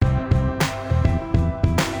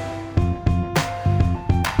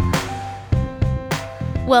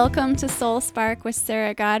Welcome to Soul Spark with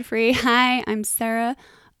Sarah Godfrey. Hi, I'm Sarah,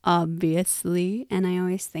 obviously, and I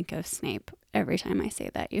always think of Snape every time I say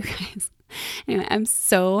that, you guys. Anyway, I'm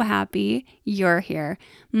so happy you're here.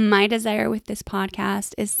 My desire with this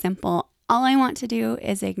podcast is simple. All I want to do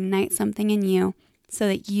is ignite something in you so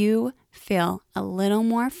that you feel a little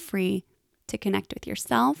more free to connect with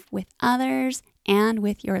yourself, with others, and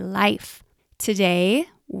with your life. Today,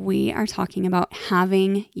 we are talking about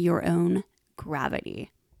having your own gravity.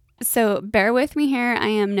 So bear with me here. I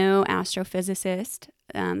am no astrophysicist.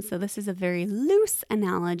 So this is a very loose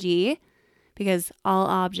analogy because all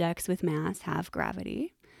objects with mass have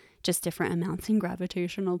gravity, just different amounts in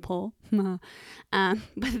gravitational pull. But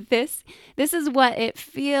this is what it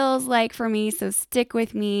feels like for me. So stick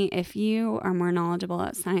with me. If you are more knowledgeable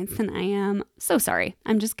at science than I am, so sorry.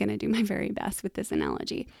 I'm just going to do my very best with this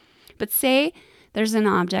analogy. But say there's an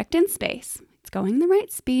object in space. It's going the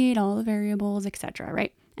right speed, all the variables, etc.,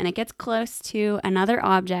 right? And it gets close to another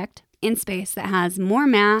object in space that has more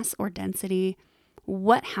mass or density.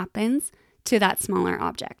 What happens to that smaller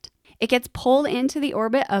object? It gets pulled into the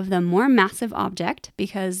orbit of the more massive object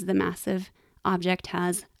because the massive object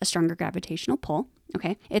has a stronger gravitational pull.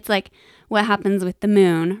 Okay, it's like what happens with the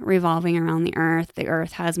moon revolving around the Earth. The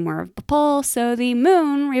Earth has more of a pull, so the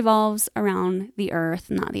moon revolves around the Earth,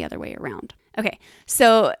 not the other way around. Okay,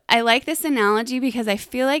 so I like this analogy because I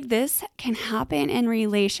feel like this can happen in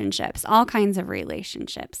relationships, all kinds of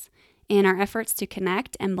relationships. In our efforts to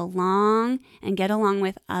connect and belong and get along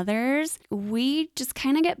with others, we just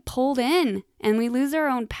kind of get pulled in and we lose our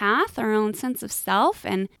own path, our own sense of self,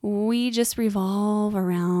 and we just revolve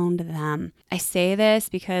around them. I say this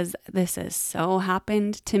because this has so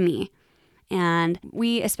happened to me. And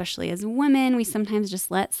we, especially as women, we sometimes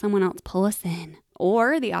just let someone else pull us in.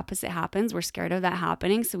 Or the opposite happens. We're scared of that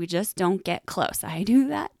happening, so we just don't get close. I do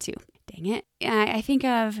that too. Dang it. I think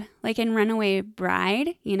of like in Runaway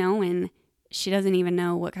Bride, when she doesn't even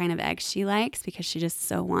know what kind of eggs she likes because she just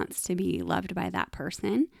so wants to be loved by that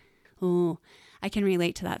person. Oh, I can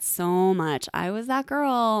relate to that so much. I was that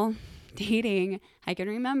girl dating. I can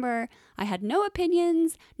remember I had no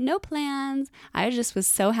opinions, no plans. I just was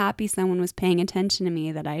so happy someone was paying attention to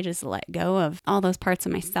me that I just let go of all those parts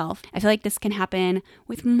of myself. I feel like this can happen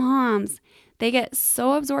with moms. They get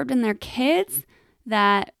so absorbed in their kids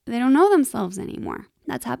that they don't know themselves anymore.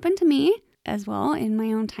 That's happened to me as well in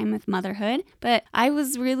my own time with motherhood. But I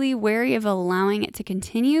was really wary of allowing it to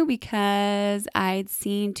continue because I'd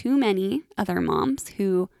seen too many other moms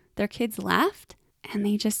who their kids left and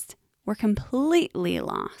they just were completely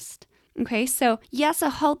lost. Okay, so yes, a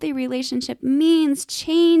healthy relationship means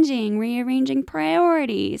changing, rearranging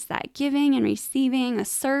priorities, that giving and receiving, a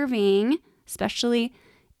serving, especially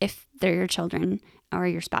if they're your children or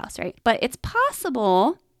your spouse, right? But it's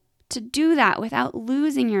possible to do that without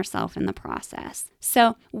losing yourself in the process.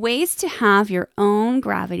 So ways to have your own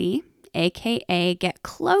gravity, aka get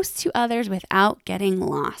close to others without getting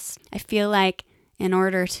lost. I feel like in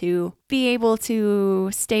order to be able to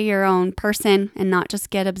stay your own person and not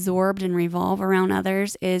just get absorbed and revolve around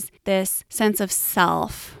others is this sense of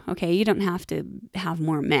self. Okay, you don't have to have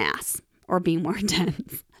more mass or be more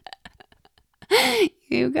dense.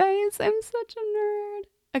 You guys, I'm such a nerd.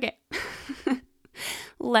 Okay.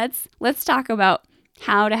 Let's talk about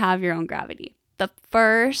how to have your own gravity. The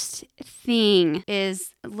first thing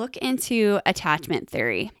is look into attachment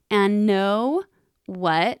theory and know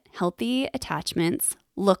what healthy attachments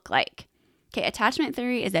look like. Okay, attachment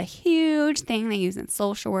theory is a huge thing they use in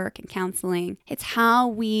social work and counseling. It's how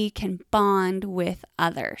we can bond with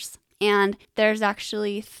others. And there's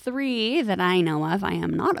actually 3 that I know of. I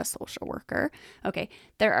am not a social worker. Okay,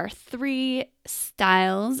 there are 3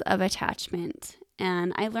 styles of attachment.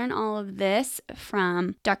 And I learned all of this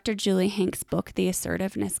from Dr. Julie Hank's book, The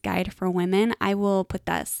Assertiveness Guide for Women. I will put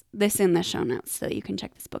this in the show notes so you can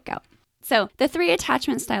check this book out. So the 3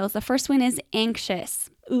 attachment styles, the first one is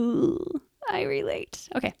anxious. Ooh, I relate.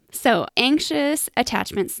 Okay, so anxious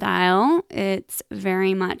attachment style, it's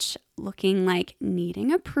very much looking like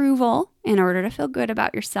needing approval in order to feel good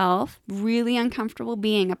about yourself, really uncomfortable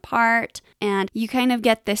being apart, and you kind of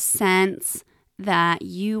get this sense that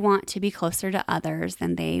you want to be closer to others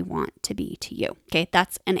than they want to be to you. Okay,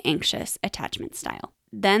 that's an anxious attachment style.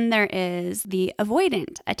 Then there is the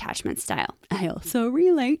avoidant attachment style. I also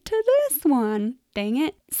relate to this one. Dang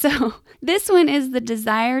it. So this one is the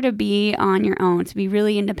desire to be on your own, to be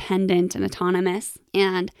really independent and autonomous.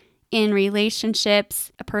 And in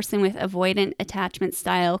relationships, a person with avoidant attachment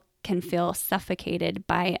style can feel suffocated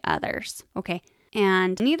by others. Okay.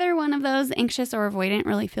 And neither one of those, anxious or avoidant,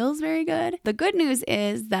 really feels very good. The good news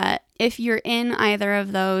is that if you're in either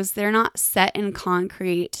of those, they're not set in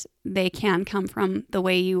concrete. They can come from the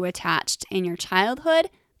way you attached in your childhood,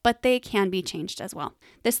 but they can be changed as well.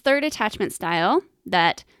 This third attachment style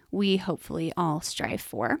that we hopefully all strive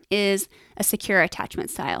for is a secure attachment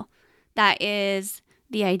style. That is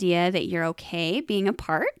the idea that you're okay being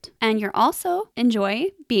apart and you're also enjoy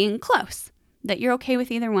being close, that you're okay with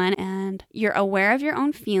either one and you're aware of your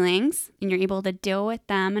own feelings and you're able to deal with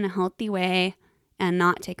them in a healthy way and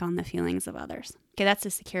not take on the feelings of others. Okay, that's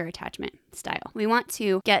a secure attachment style. We want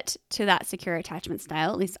to get to that secure attachment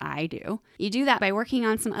style, at least I do. You do that by working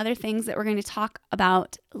on some other things that we're going to talk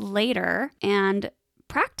about later and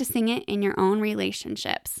practicing it in your own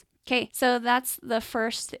relationships. Okay, so that's the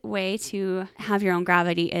first way to have your own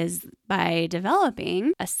gravity is by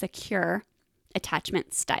developing a secure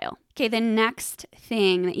attachment style. Okay, the next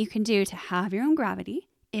thing that you can do to have your own gravity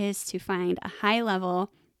is to find a high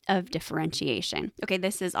level of differentiation. Okay,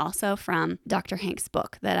 this is also from Dr. Hank's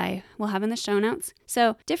book that I will have in the show notes.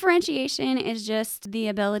 So differentiation is just the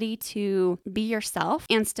ability to be yourself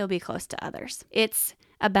and still be close to others. It's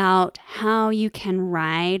about how you can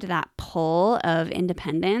ride that pull of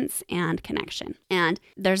independence and connection. And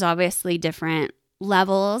there's obviously different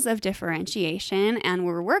levels of differentiation, and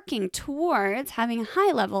we're working towards having a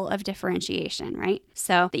high level of differentiation, right?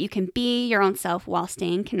 So that you can be your own self while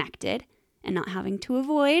staying connected and not having to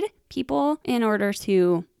avoid people in order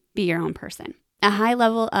to be your own person. A high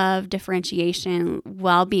level of differentiation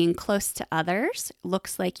while being close to others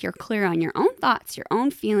looks like you're clear on your own thoughts, your own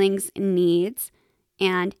feelings and needs,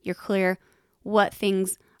 and you're clear what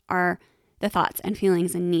things are the thoughts and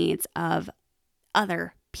feelings and needs of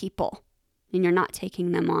other people. And you're not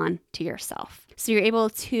taking them on to yourself. So you're able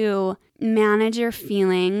to manage your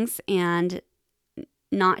feelings and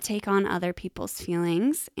not take on other people's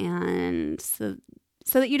feelings, and so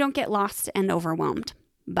that you don't get lost and overwhelmed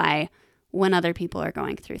by when other people are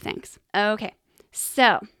going through things. Okay,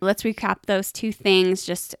 so let's recap those two things.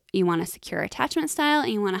 Just you want a secure attachment style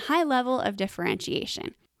and you want a high level of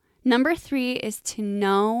differentiation. Number 3 is to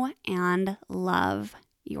know and love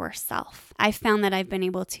yourself. I found that I've been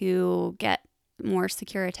able to get more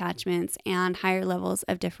secure attachments and higher levels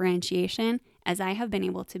of differentiation as I have been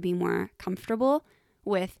able to be more comfortable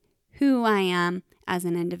with who I am as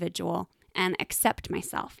an individual and accept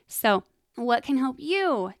myself. So what can help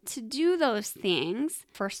you to do those things?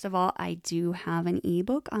 First of all, I do have an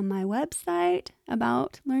ebook on my website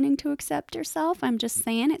about learning to accept yourself. I'm just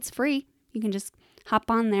saying it's free. You can just hop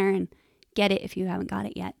on there and get it if you haven't got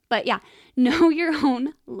it yet. But yeah, know your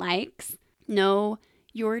own likes, know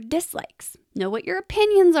your dislikes, know what your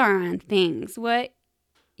opinions are on things, what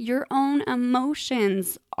your own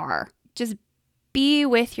emotions are. Just be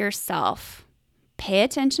with yourself. Pay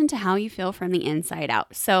attention to how you feel from the inside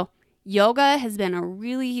out. So yoga has been a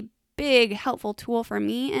really big helpful tool for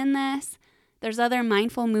me in this. There's other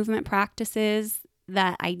mindful movement practices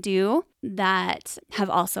that I do that have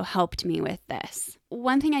also helped me with this.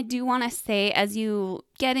 One thing I do want to say, as you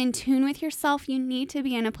get in tune with yourself, you need to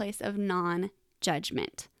be in a place of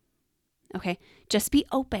non-judgment. Okay, just be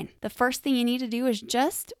open. The first thing you need to do is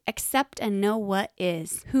just accept and know what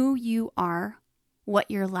is, who you are, what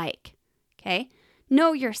you're like. Okay,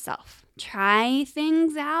 know yourself. Try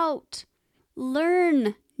things out.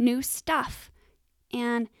 Learn new stuff.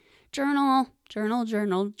 And journal.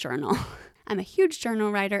 I'm a huge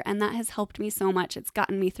journal writer, and that has helped me so much. It's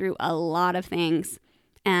gotten me through a lot of things.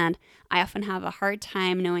 And I often have a hard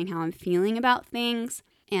time knowing how I'm feeling about things.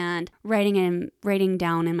 And writing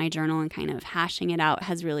down in my journal and kind of hashing it out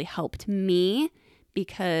has really helped me,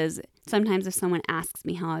 because sometimes if someone asks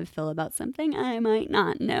me how I feel about something, I might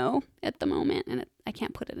not know at the moment, and I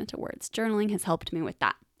can't put it into words. Journaling has helped me with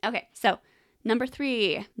that. Okay, so number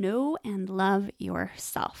 3, know and love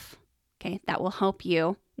yourself. Okay, that will help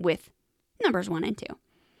you with numbers 1 and 2.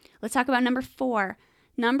 Let's talk about number 4.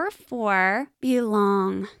 Number 4,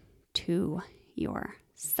 belong to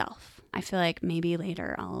yourself. I feel like maybe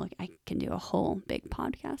later I can do a whole big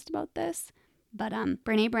podcast about this. But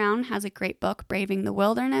Brené Brown has a great book, Braving the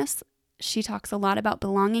Wilderness. She talks a lot about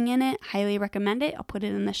belonging in it. Highly recommend it. I'll put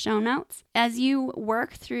it in the show notes. As you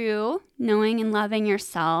work through knowing and loving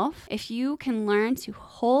yourself, if you can learn to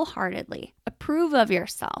wholeheartedly approve of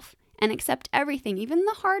yourself and accept everything, even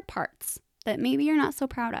the hard parts that maybe you're not so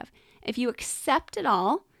proud of, if you accept it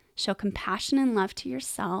all, show compassion and love to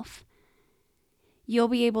yourself, you'll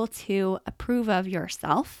be able to approve of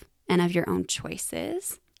yourself and of your own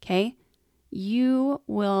choices, okay? You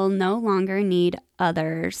will no longer need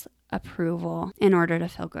others' approval in order to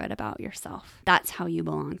feel good about yourself. That's how you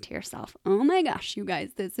belong to yourself. Oh my gosh, you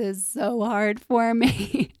guys, this is so hard for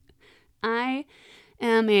me. I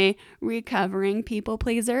am a recovering people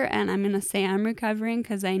pleaser, and I'm going to say I'm recovering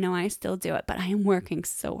because I know I still do it, but I am working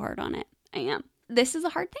so hard on it. I am. This is a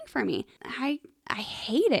hard thing for me. I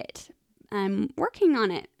hate it. I'm working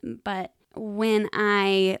on it, but when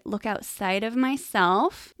I look outside of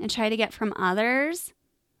myself and try to get from others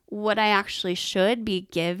what I actually should be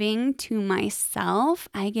giving to myself,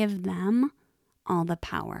 I give them all the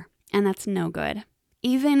power. And that's no good.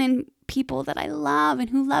 Even in people that I love and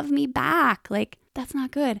who love me back, like, that's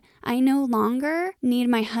not good. I no longer need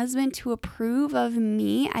my husband to approve of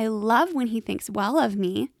me. I love when he thinks well of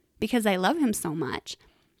me because I love him so much.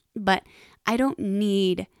 But I don't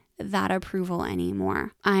need that approval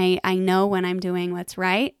anymore. I know when I'm doing what's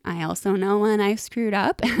right. I also know when I screwed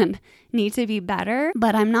up and need to be better,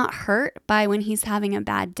 but I'm not hurt by when he's having a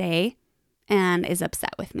bad day and is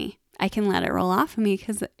upset with me. I can let it roll off of me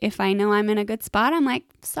because if I know I'm in a good spot, I'm like,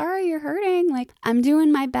 sorry, you're hurting. Like, I'm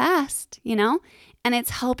doing my best, And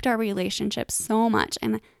it's helped our relationship so much.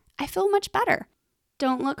 And I feel much better.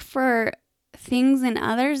 Don't look for things in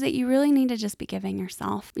others that you really need to just be giving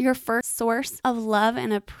yourself. Your first source of love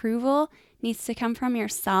and approval needs to come from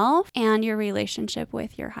yourself and your relationship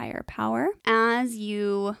with your higher power. As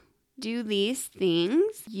you do these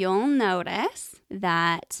things, you'll notice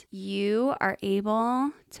that you are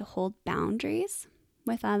able to hold boundaries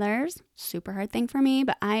with others. Super hard thing for me,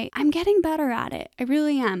 but I'm getting better at it. I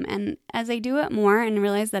really am. And as I do it more and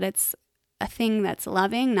realize that it's a thing that's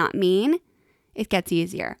loving, not mean, it gets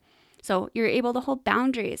easier. So you're able to hold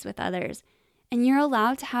boundaries with others and you're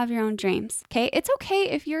allowed to have your own dreams. Okay. It's okay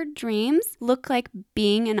if your dreams look like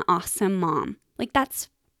being an awesome mom. Like that's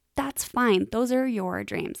fine. Those are your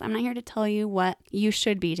dreams. I'm not here to tell you what you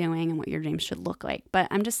should be doing and what your dreams should look like, but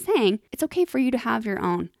I'm just saying it's okay for you to have your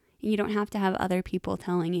own. You don't have to have other people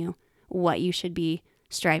telling you what you should be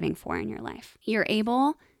striving for in your life. You're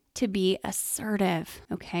able to be assertive,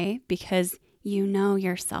 okay? Because you know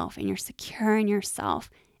yourself and you're secure in yourself.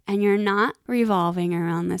 And you're not revolving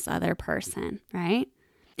around this other person, right?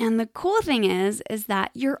 And the cool thing is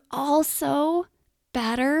that you're also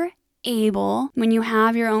better able, when you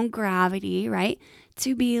have your own gravity, right,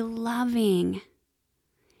 to be loving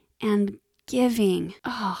and giving.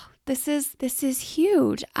 Oh, this is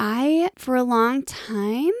huge. For a long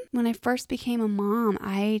time, when I first became a mom,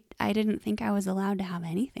 I didn't think I was allowed to have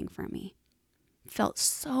anything for me. Felt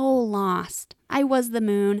so lost. I was the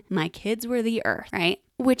moon. My kids were the earth, right?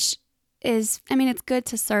 Which is, it's good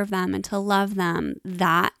to serve them and to love them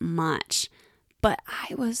that much. But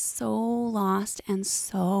I was so lost and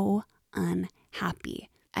so unhappy.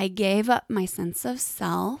 I gave up my sense of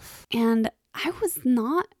self and I was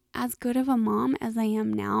not as good of a mom as I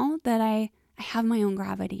am now that I have my own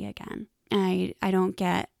gravity again. I don't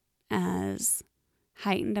get as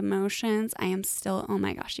heightened emotions. I am still, oh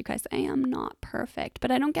my gosh, you guys, I am not perfect,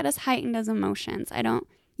 but I don't get as heightened as emotions. I don't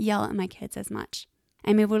yell at my kids as much.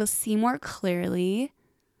 I'm able to see more clearly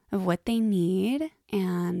of what they need,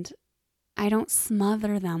 and I don't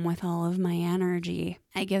smother them with all of my energy.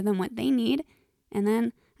 I give them what they need, and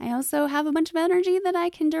then I also have a bunch of energy that I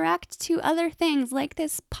can direct to other things like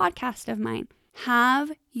this podcast of mine.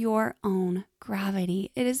 Have your own gravity.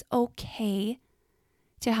 It is okay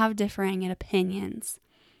to have differing opinions.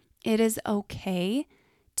 It is okay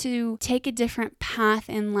to take a different path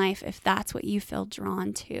in life if that's what you feel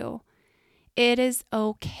drawn to. It is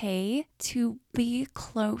okay to be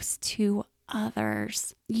close to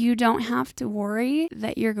others. You don't have to worry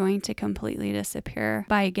that you're going to completely disappear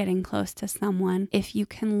by getting close to someone if you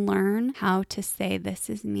can learn how to say, this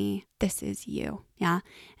is me, this is you. Yeah.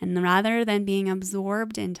 And rather than being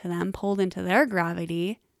absorbed into them, pulled into their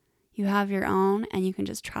gravity, you have your own and you can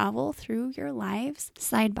just travel through your lives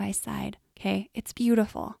side by side. Okay, it's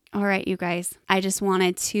beautiful. All right, you guys, I just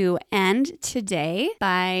wanted to end today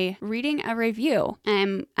by reading a review.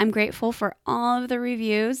 I'm grateful for all of the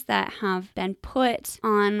reviews that have been put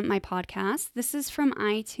on my podcast. This is from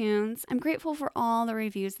iTunes. I'm grateful for all the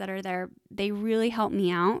reviews that are there. They really help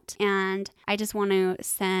me out. And I just want to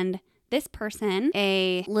send this person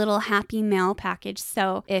a little happy mail package.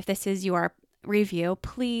 So if this is your review,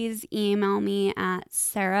 please email me at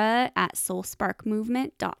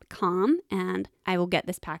sarah@soulsparkmovement.com and I will get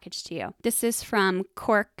this package to you. This is from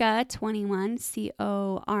Corca21,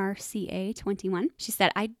 Corca21. She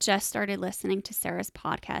said, I just started listening to Sarah's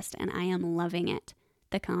podcast and I am loving it.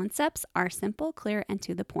 The concepts are simple, clear, and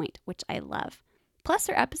to the point, which I love. Plus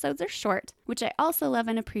her episodes are short, which I also love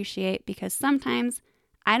and appreciate because sometimes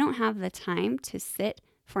I don't have the time to sit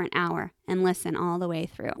for an hour and listen all the way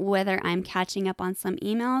through. Whether I'm catching up on some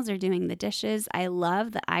emails or doing the dishes, I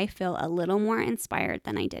love that I feel a little more inspired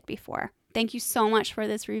than I did before. Thank you so much for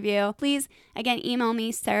this review. Please, again, email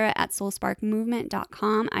me,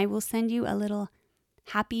 sarah@soulsparkmovement.com. I will send you a little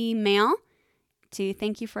happy mail to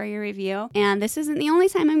thank you for your review. And this isn't the only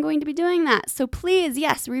time I'm going to be doing that. So please,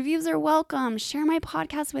 yes, reviews are welcome. Share my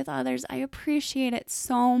podcast with others. I appreciate it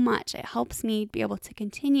so much. It helps me be able to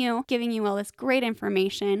continue giving you all this great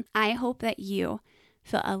information. I hope that you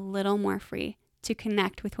feel a little more free to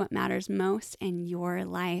connect with what matters most in your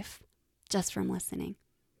life just from listening.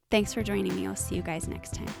 Thanks for joining me. I'll see you guys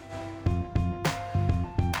next time.